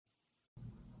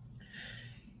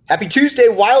Happy Tuesday,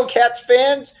 Wildcats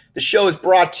fans. The show is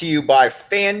brought to you by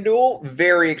FanDuel.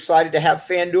 Very excited to have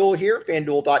FanDuel here.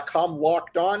 FanDuel.com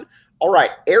locked on. All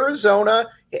right, Arizona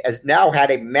has now had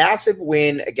a massive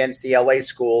win against the LA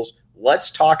schools.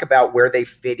 Let's talk about where they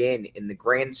fit in the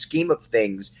grand scheme of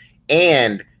things.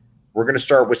 And we're going to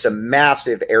start with some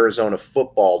massive Arizona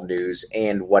football news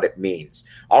and what it means.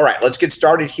 All right, let's get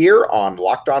started here on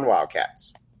Locked On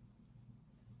Wildcats.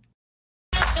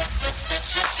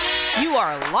 You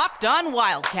are Locked On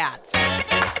Wildcats,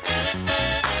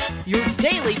 your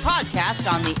daily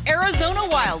podcast on the Arizona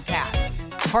Wildcats,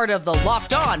 part of the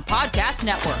Locked On Podcast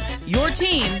Network, your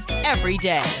team every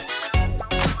day.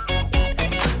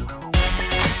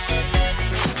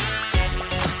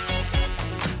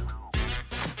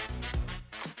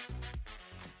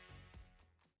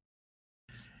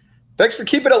 Thanks for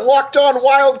keeping it locked on,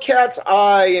 Wildcats.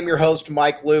 I am your host,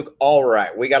 Mike Luke. All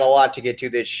right, we got a lot to get to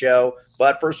this show.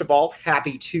 But first of all,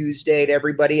 happy Tuesday to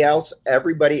everybody else,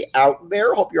 everybody out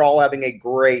there. Hope you're all having a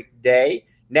great day.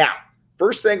 Now,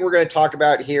 first thing we're going to talk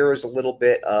about here is a little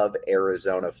bit of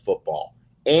Arizona football.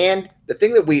 And the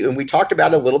thing that we talked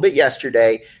about a little bit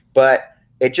yesterday, but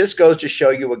it just goes to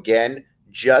show you again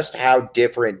just how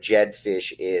different Jedd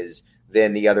Fisch is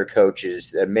than the other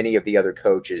coaches, many of the other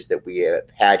coaches that we have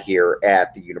had here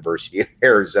at the University of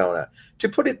Arizona, to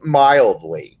put it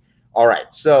mildly. All right,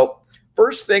 so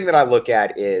first thing that I look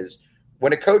at is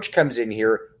when a coach comes in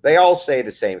here, they all say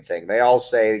the same thing. They all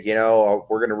say,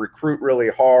 we're going to recruit really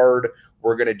hard.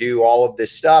 We're going to do all of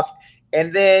this stuff.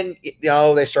 And then,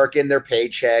 they start getting their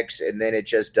paychecks, and then it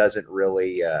just doesn't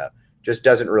really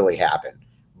happen.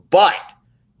 But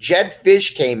Jedd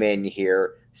Fisch came in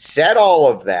here, said all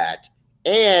of that,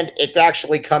 and it's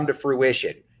actually come to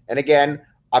fruition. And again,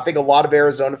 I think a lot of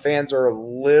Arizona fans are a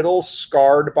little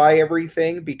scarred by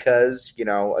everything because,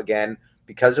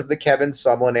 because of the Kevin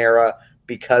Sumlin era,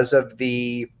 because of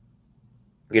the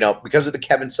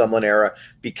Kevin Sumlin era,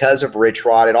 because of Rich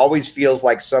Rod, it always feels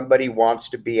like somebody wants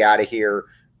to be out of here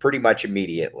pretty much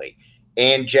immediately.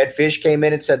 And Jedd Fisch came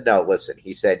in and said, no, listen,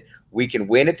 he said, we can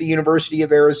win at the University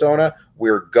of Arizona.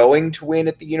 We're going to win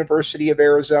at the University of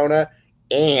Arizona.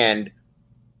 And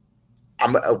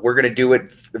we're going to do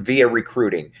it via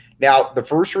recruiting. Now, the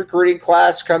first recruiting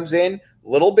class comes in a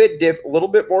little bit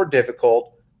more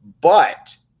difficult,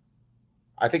 but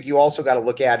I think you also got to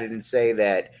look at it and say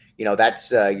that,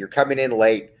 that's you're coming in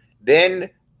late. Then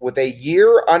with a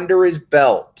year under his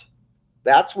belt,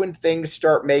 that's when things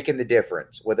start making the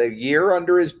difference. With a year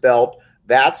under his belt,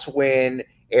 that's when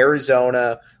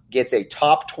Arizona gets a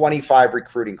top 25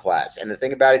 recruiting class. And the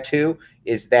thing about it too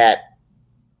is that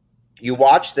you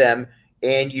watch them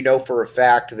and you know for a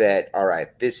fact that, all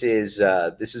right, this is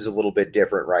a little bit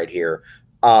different right here.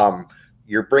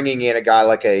 You're bringing in a guy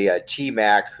like a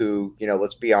T-Mac who,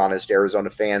 let's be honest, Arizona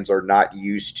fans are not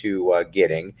used to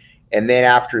getting. And then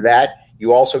after that,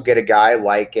 you also get a guy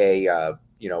like a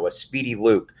Speedy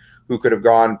Luke who could have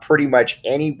gone pretty much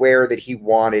anywhere that he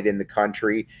wanted in the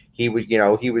country. He was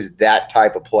that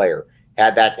type of player,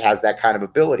 has that kind of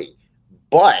ability.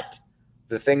 But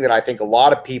the thing that I think a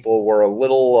lot of people were a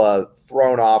little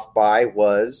thrown off by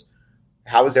was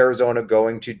how is Arizona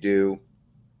going to do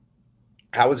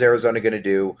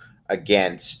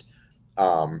against,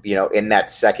 in that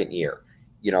second year,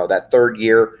 that third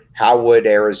year, how would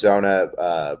Arizona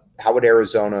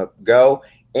go?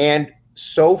 And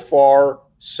so far,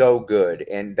 so good.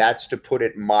 And that's to put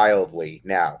it mildly.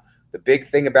 Now, the big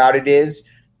thing about it is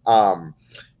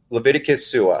Leviticus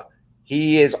Sua.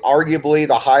 He is arguably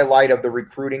the highlight of the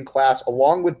recruiting class,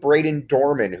 along with Brayden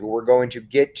Dorman, who we're going to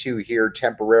get to here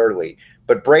temporarily.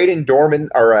 But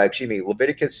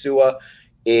Leviticus Sua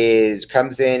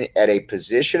comes in at a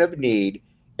position of need.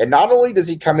 And not only does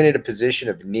he come in at a position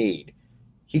of need,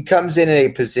 he comes in a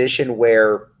position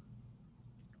where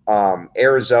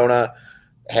Arizona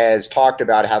has talked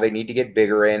about how they need to get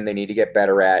bigger in, they need to get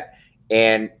better at.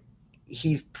 And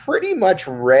he's pretty much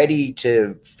ready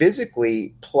to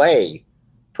physically play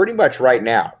pretty much right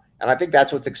now. And I think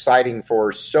that's what's exciting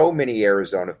for so many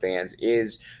Arizona fans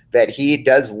is that he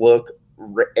does look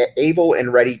able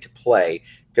and ready to play,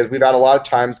 because we've had a lot of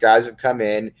times guys have come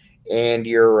in and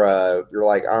you're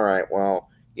like, all right, well,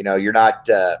 you're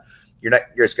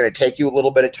it's going to take you a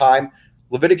little bit of time.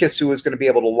 Leviticus Sua is going to be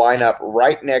able to line up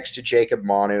right next to Jacob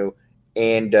Manu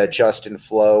and Justin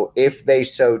Flo if they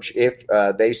so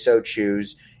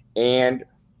choose, and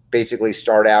basically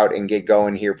start out and get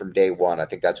going here from day one. I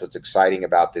think that's what's exciting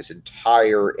about this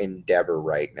entire endeavor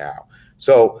right now.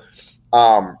 So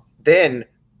then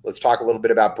let's talk a little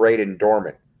bit about Brayden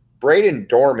Dorman. Braden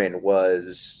Dorman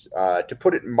was, to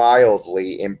put it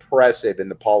mildly, impressive in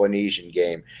the Polynesian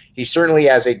game. He certainly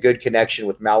has a good connection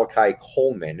with Malachi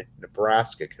Coleman,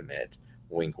 Nebraska commit.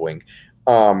 Wink, wink.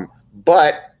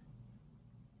 But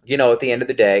at the end of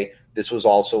the day, this was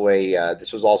also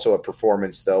a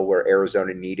performance though where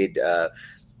Arizona needed.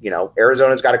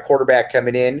 Arizona's got a quarterback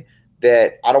coming in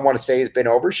that I don't want to say has been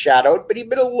overshadowed, but he's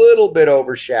been a little bit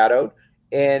overshadowed.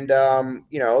 And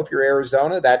if you're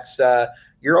Arizona, that's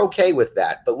you're okay with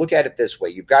that. But look at it this way: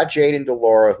 you've got Jayden de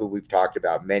Laura, who we've talked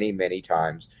about many, many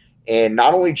times, and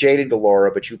not only Jayden de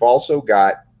Laura, but you've also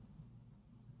got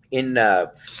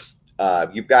Noah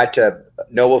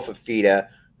Fifita,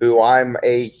 who I'm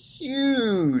a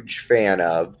huge fan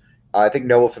of. I think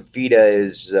Noah Fifita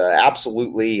is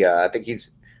absolutely. I think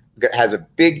has a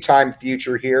big time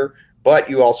future here. But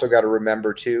you also got to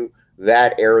remember too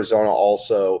that Arizona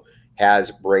also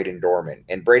has Braden Dorman,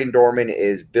 and Braden Dorman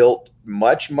is built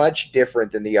much, much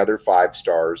different than the other 5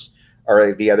 stars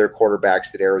or the other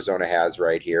quarterbacks that Arizona has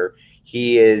right here.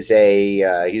 He is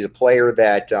he's a player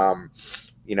that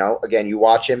again, you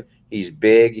watch him. He's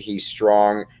big. He's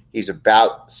strong. He's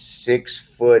about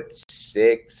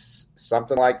 6'6",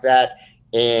 something like that.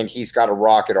 And he's got a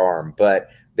rocket arm, but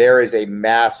there is a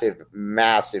massive,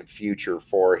 massive future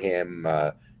for him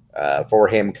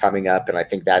coming up. And I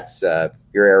think that's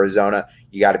your Arizona.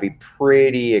 You got to be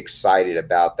pretty excited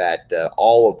about that.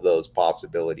 All of those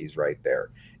possibilities right there.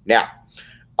 Now,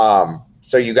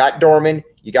 so you got Dorman,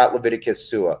 you got Leviticus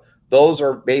Sua. Those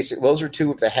are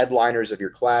 2 of the headliners of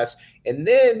your class. And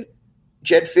then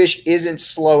Jedd Fisch isn't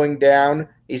slowing down.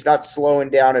 He's not slowing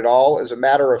down at all. As a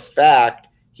matter of fact,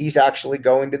 he's actually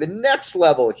going to the next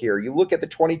level here. You look at the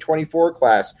 2024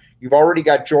 class, you've already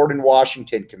got Jordan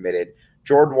Washington committed.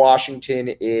 Jordan Washington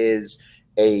is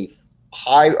a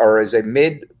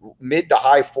mid to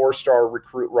high 4-star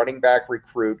running back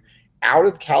recruit out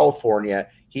of California.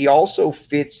 He also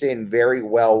fits in very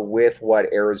well with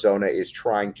what Arizona is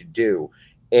trying to do.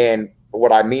 And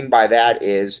what I mean by that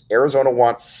is Arizona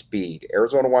wants speed.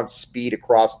 Arizona wants speed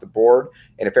across the board.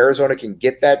 And if Arizona can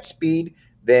get that speed,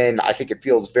 then I think it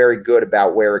feels very good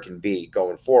about where it can be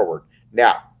going forward.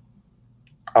 Now,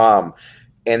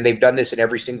 and they've done this in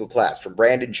every single class, from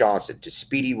Brandon Johnson to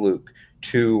Speedy Luke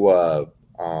to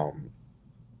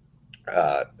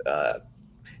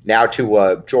now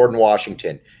to Jordan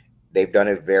Washington. They've done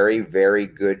a very, very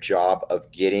good job of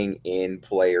getting in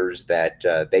players that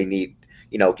they need,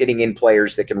 getting in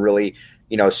players that can really,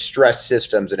 stress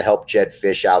systems and help Jedd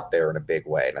Fisch out there in a big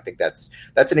way. And I think that's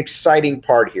an exciting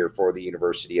part here for the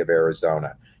University of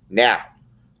Arizona. Now,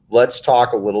 let's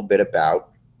talk a little bit about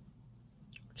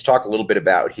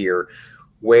here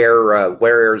where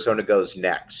Arizona goes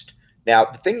next. Now,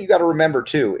 the thing you got to remember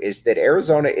too is that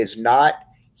Arizona is not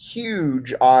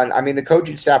huge on. The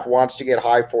coaching staff wants to get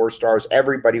high 4 stars.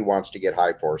 Everybody wants to get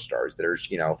high 4 stars. There's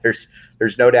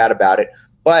no doubt about it.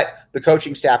 But the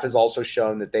coaching staff has also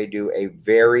shown that they do a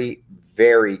very,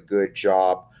 very good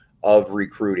job of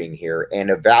recruiting here and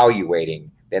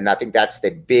evaluating. And I think that's the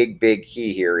big, big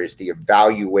key here is the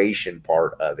evaluation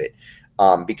part of it.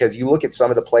 Because you look at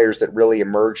some of the players that really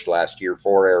emerged last year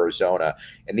for Arizona,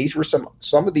 and these were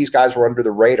some of these guys were under the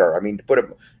radar.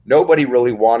 Nobody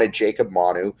really wanted Jacob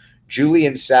Manu.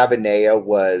 Julian Savanea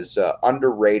was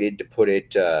underrated, to put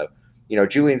it.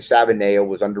 Julian Savanea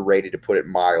was underrated, to put it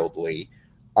mildly.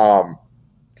 Jonah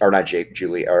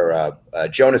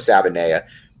Savanea.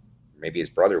 Maybe his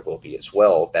brother will be as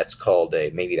well. That's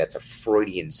that's a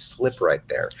Freudian slip right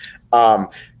there.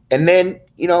 And then,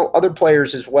 other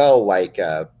players as well, like,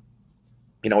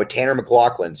 Tanner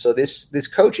McLaughlin. So this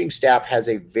coaching staff has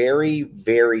a very,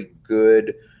 very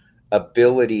good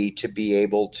ability to be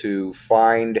able to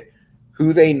find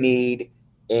who they need,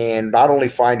 and not only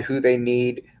find who they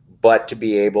need, but to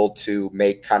be able to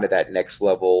make kind of that next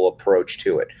level approach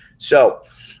to it. So,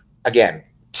 again,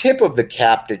 tip of the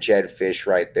cap to Jedd Fisch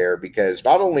right there, because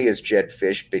not only has Jedd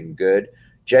Fisch been good,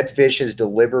 Jedd Fisch has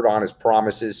delivered on his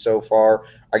promises so far.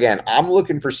 Again, I'm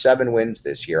looking for 7 wins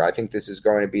this year. I think this is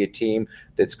going to be a team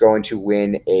that's going to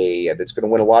win a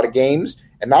lot of games.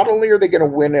 And not only are they going to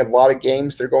win a lot of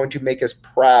games, they're going to make us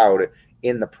proud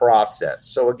in the process.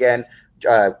 So again,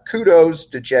 kudos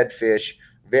to Jedd Fisch.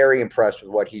 Very impressed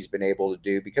with what he's been able to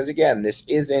do, because again, this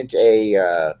isn't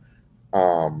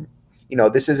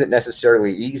this isn't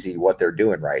necessarily easy what they're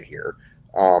doing right here.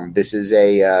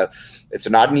 It's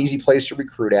not an easy place to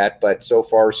recruit at, but so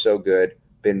far so good.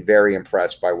 Been very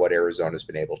impressed by what Arizona's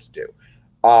been able to do.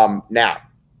 Now,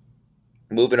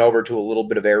 moving over to a little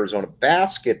bit of Arizona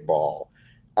basketball.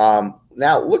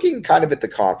 Now, looking kind of at the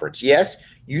conference. Yes,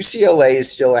 UCLA is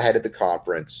still ahead of the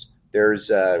conference. There's,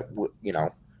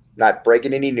 Not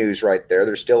breaking any news right there.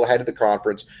 They're still ahead of the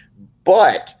conference,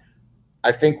 but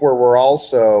I think where we're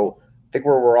also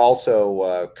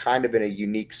kind of in a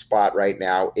unique spot right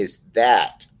now is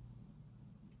that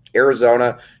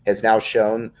Arizona has now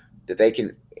shown that they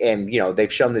can, and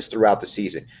they've shown this throughout the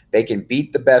season. They can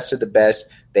beat the best of the best.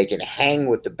 They can hang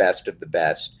with the best of the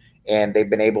best, and they've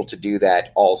been able to do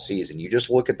that all season. You just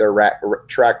look at their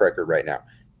track record right now.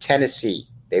 Tennessee,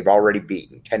 they've already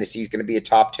beaten. Tennessee's going to be a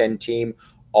top 10 team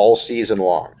all season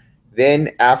long.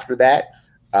 Then after that,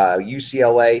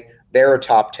 UCLA, they're a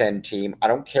top 10 team. I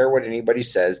don't care what anybody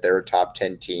says. They're a top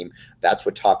 10 team. That's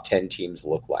what top 10 teams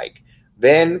look like.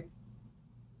 Then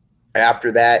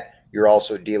after that, you're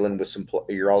also dealing with some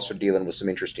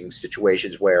interesting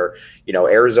situations where,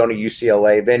 Arizona,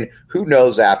 UCLA, then who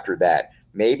knows after that?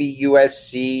 Maybe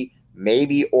USC,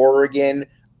 maybe Oregon.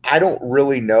 I don't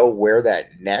really know where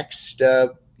that next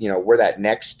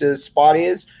spot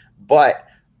is, but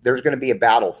there's going to be a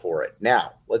battle for it.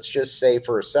 Now, let's just say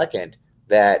for a second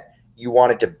that you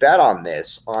wanted to bet on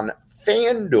this on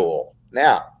FanDuel.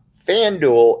 Now,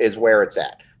 FanDuel is where it's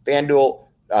at. FanDuel,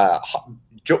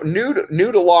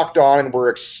 new to Locked On, and we're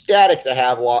ecstatic to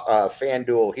have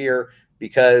FanDuel here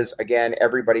because, again,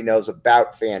 everybody knows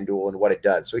about FanDuel and what it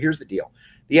does. So here's the deal.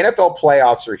 The NFL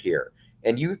playoffs are here,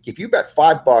 and if you bet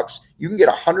 $5, you can get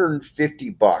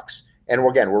 $150. And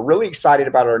again, we're really excited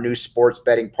about our new sports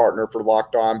betting partner for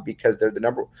Locked On because they're the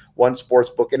number one sports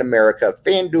book in America,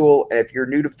 FanDuel. And if you're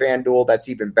new to FanDuel, that's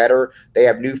even better. They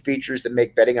have new features that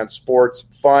make betting on sports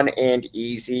fun and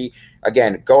easy.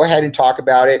 Again, go ahead and talk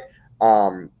about it.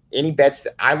 Any bets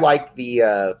that I like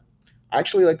I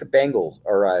actually like the Bengals,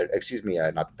 or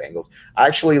not the Bengals. I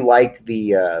actually like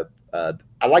I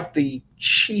like the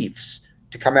Chiefs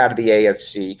to come out of the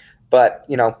AFC, but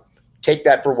take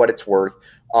that for what it's worth.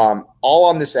 All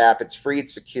on this app. It's free.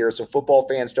 It's secure. So football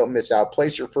fans don't miss out.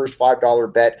 Place your first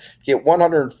 $5 bet. Get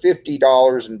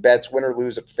 $150 in bets, win or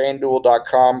lose at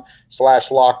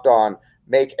FanDuel.com/lockedon.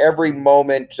 Make every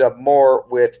moment more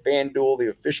with FanDuel, the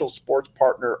official sports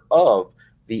partner of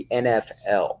the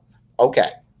NFL.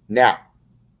 Okay. Now,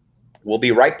 we'll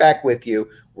be right back with you.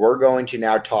 We're going to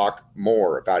now talk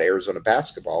more about Arizona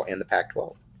basketball and the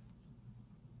Pac-12.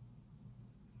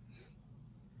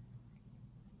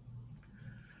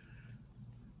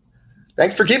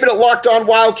 Thanks for keeping it locked on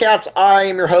Wildcats. I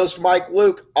am your host, Mike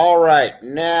Luke. All right,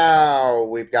 now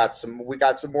we got some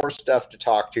more stuff to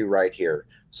talk to right here.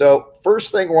 So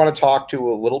first thing I want to talk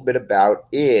to a little bit about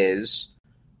is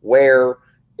where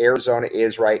Arizona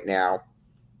is right now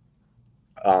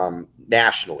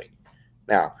nationally.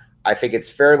 Now, I think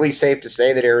it's fairly safe to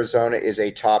say that Arizona is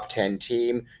a top 10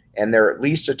 team, and they're at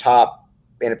least a top,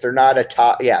 and if they're not a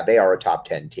top, yeah, they are a top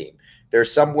 10 team. They're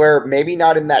somewhere, maybe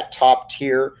not in that top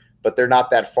tier, but they're not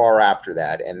that far after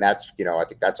that. And that's, I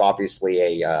think that's obviously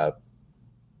a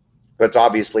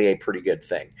pretty good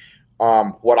thing.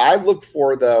 What I look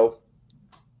for, though,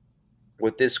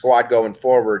 with this squad going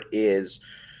forward is,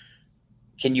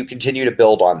 can you continue to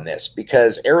build on this?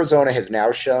 Because Arizona has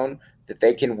now shown that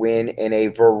they can win in a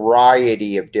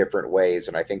variety of different ways.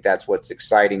 And I think that's what's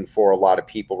exciting for a lot of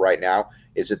people right now,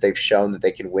 is that they've shown that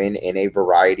they can win in a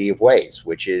variety of ways,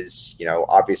 which is,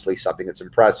 obviously something that's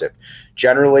impressive.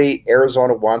 Generally,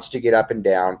 Arizona wants to get up and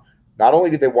down. Not only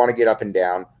do they want to get up and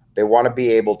down, they want to be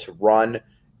able to run.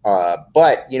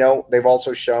 But, they've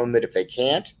also shown that if they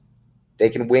can't, they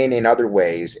can win in other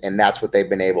ways. And that's what they've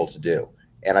been able to do.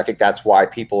 And I think that's why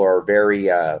people are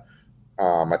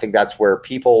I think that's where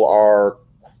people are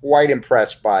quite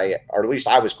impressed by, or at least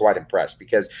I was quite impressed,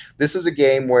 because this is a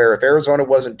game where if Arizona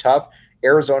wasn't tough,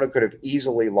 Arizona could have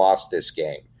easily lost this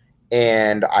game.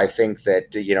 And I think that,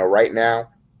 right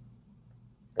now,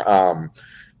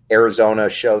 Arizona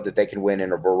showed that they can win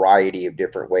in a variety of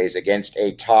different ways against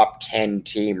a top 10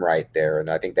 team right there.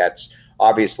 And I think that's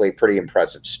obviously pretty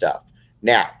impressive stuff.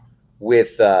 Now,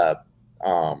 with the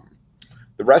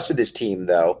rest of this team,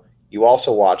 though, you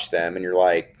also watch them and you're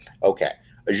like, okay,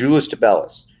 Azuolas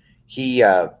Tubelis,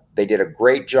 they did a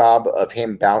great job of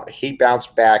him. He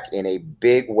bounced back in a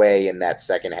big way in that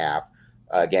second half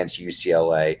against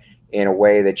UCLA, in a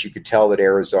way that you could tell that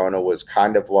Arizona was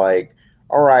kind of like,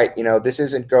 all right, this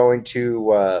isn't going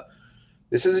to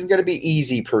be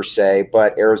easy per se,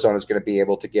 but Arizona's going to be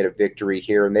able to get a victory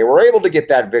here, and they were able to get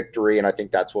that victory. And I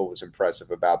think that's what was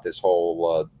impressive about this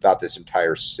about this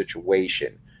entire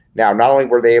situation. Now, not only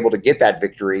were they able to get that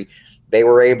victory, they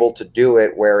were able to do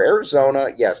it where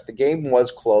Arizona, yes, the game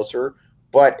was closer,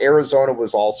 but Arizona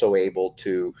was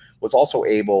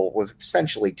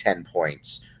essentially 10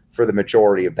 points for the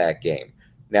majority of that game.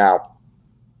 Now,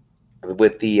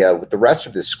 with the rest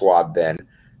of this squad, then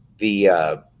you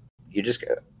just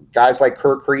guys like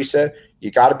Kerr Kriisa,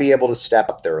 you got to be able to step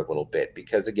up there a little bit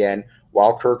because, again,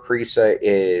 while Kerr Kriisa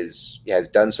has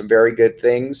done some very good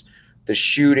things, the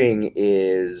shooting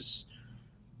is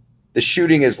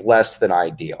less than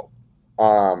ideal.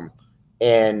 And,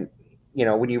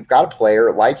 when you've got a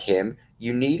player like him,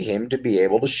 you need him to be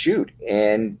able to shoot.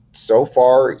 And so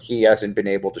far, he hasn't been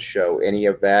able to show any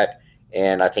of that.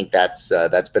 And I think that's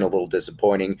been a little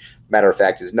disappointing. Matter of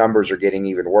fact, his numbers are getting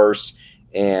even worse.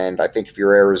 And I think if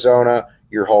you're Arizona,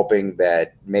 you're hoping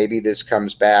that maybe this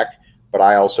comes back. But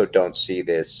I also don't see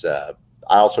this.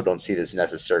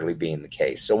 Necessarily being the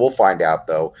case. So we'll find out,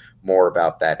 though, more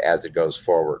about that as it goes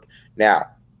forward. Now,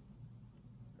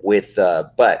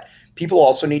 but people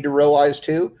also need to realize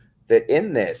too that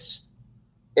in this,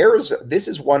 Arizona, this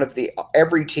is one of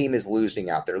every team is losing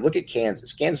out there. Look at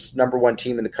Kansas. Kansas is number one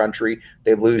team in the country.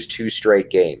 They lose 2 straight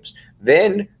games.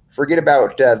 Then forget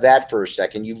about that for a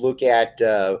second. You look at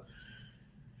UConn.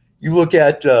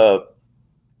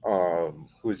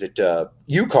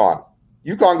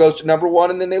 UConn goes to number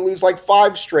one, and then they lose like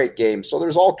 5 straight games. So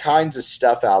there's all kinds of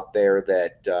stuff out there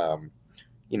that,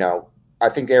 I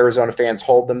think Arizona fans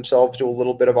hold themselves to a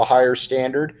little bit of a higher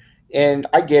standard. And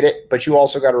I get it, but you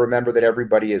also got to remember that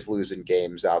everybody is losing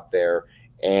games out there.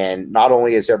 And not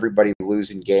only is everybody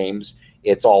losing games,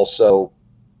 it's also,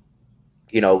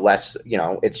 less,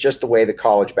 it's just the way the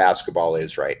college basketball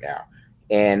is right now.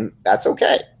 And that's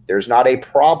okay. There's not a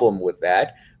problem with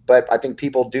that. But I think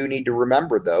people do need to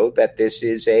remember, though, that this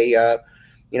is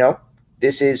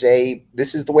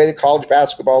this is the way that college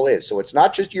basketball is. So it's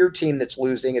not just your team that's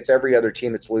losing, it's every other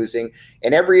team that's losing.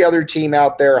 And every other team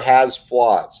out there has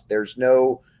flaws. There's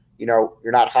no, you're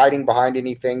not hiding behind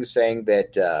anything saying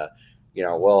that,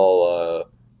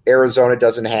 Arizona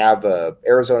doesn't have,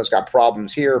 Arizona's got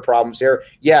problems here, problems there.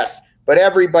 Yes, but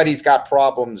everybody's got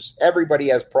problems. Everybody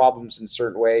has problems in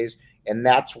certain ways. And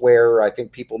that's where I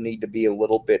think people need to be a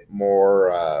little bit more,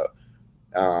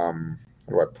 how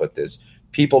do I put this?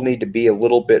 People need to be a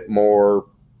little bit more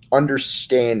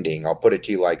understanding. I'll put it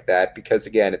to you like that, because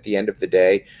again, at the end of the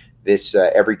day, this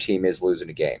every team is losing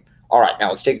a game. All right, now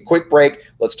let's take a quick break.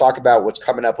 Let's talk about what's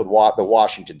coming up with the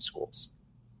Washington schools.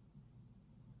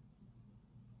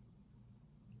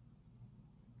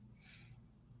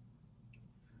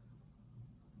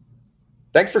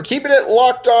 Thanks for keeping it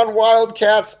locked on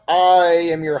Wildcats. I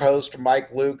am your host, Mike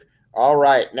Luke. All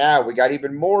right, now we got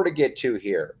even more to get to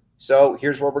here. So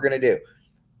here's what we're going to do.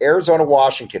 Arizona,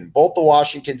 Washington, both the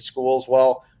Washington schools.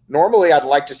 Well, normally I'd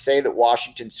like to say that the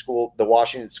Washington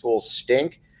schools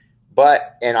stink,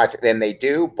 and they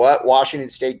do. But Washington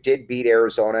State did beat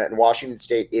Arizona, and Washington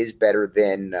State is better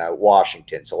than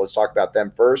Washington. So let's talk about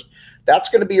them first. That's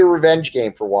going to be a revenge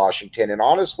game for Washington, and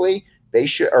honestly,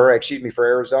 for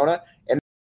Arizona, and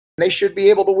they should be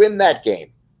able to win that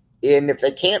game. And if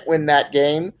they can't win that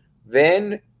game,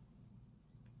 then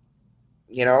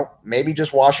maybe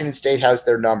just Washington State has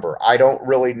their number. I don't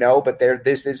really know, but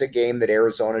this is a game that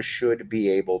Arizona should be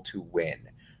able to win.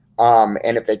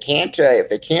 And if they can't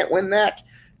win that,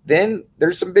 then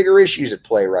there's some bigger issues at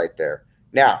play right there.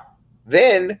 Now,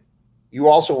 then you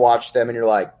also watch them and you're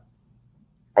like,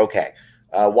 okay,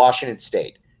 Washington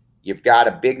State, you've got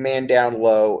a big man down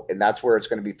low, and that's where it's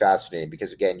going to be fascinating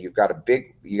because again, you got a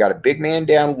big man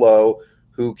down low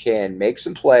who can make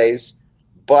some plays,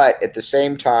 but at the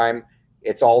same time,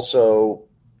 it's also,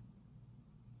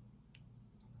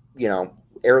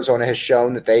 Arizona has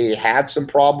shown that they have some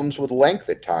problems with length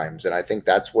at times. And I think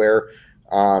that's where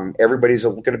everybody's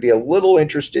going to be a little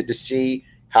interested to see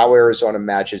how Arizona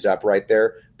matches up right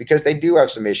there, because they do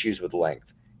have some issues with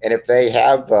length. And if they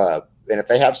have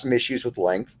some issues with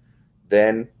length,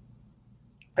 then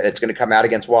it's going to come out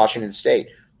against Washington State.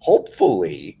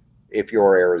 Hopefully, if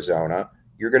you're Arizona,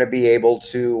 you're going to be able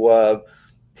to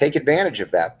take advantage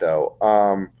of that, though.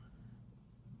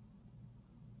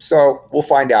 So we'll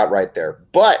find out right there.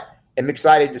 But I'm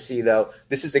excited to see, though.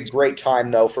 This is a great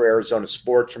time, though, for Arizona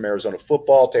sports, from Arizona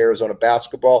football to Arizona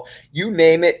basketball. You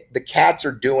name it, the Cats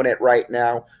are doing it right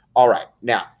now. All right.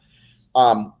 Now,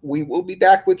 we will be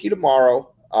back with you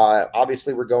tomorrow.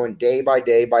 Obviously, we're going day by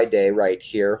day by day right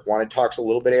here. Want to talk a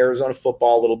little bit Arizona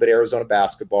football, a little bit Arizona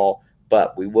basketball.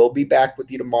 But we will be back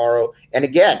with you tomorrow. And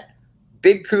again,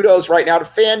 big kudos right now to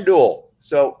FanDuel.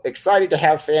 So excited to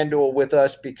have FanDuel with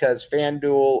us, because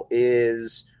FanDuel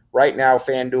is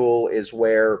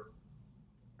where,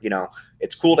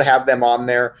 it's cool to have them on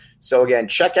there. So again,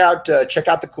 check out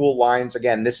the cool lines.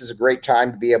 Again, this is a great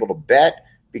time to be able to bet,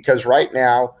 because right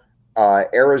now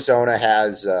Arizona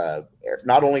has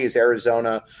not only is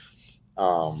Arizona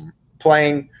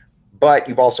playing, but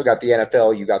you've also got the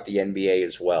NFL, you got the NBA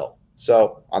as well.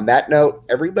 So on that note,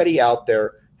 everybody out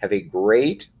there, Have a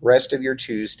great rest of your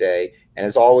Tuesday. And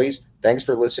as always, thanks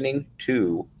for listening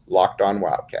to Locked On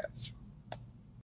Wildcats.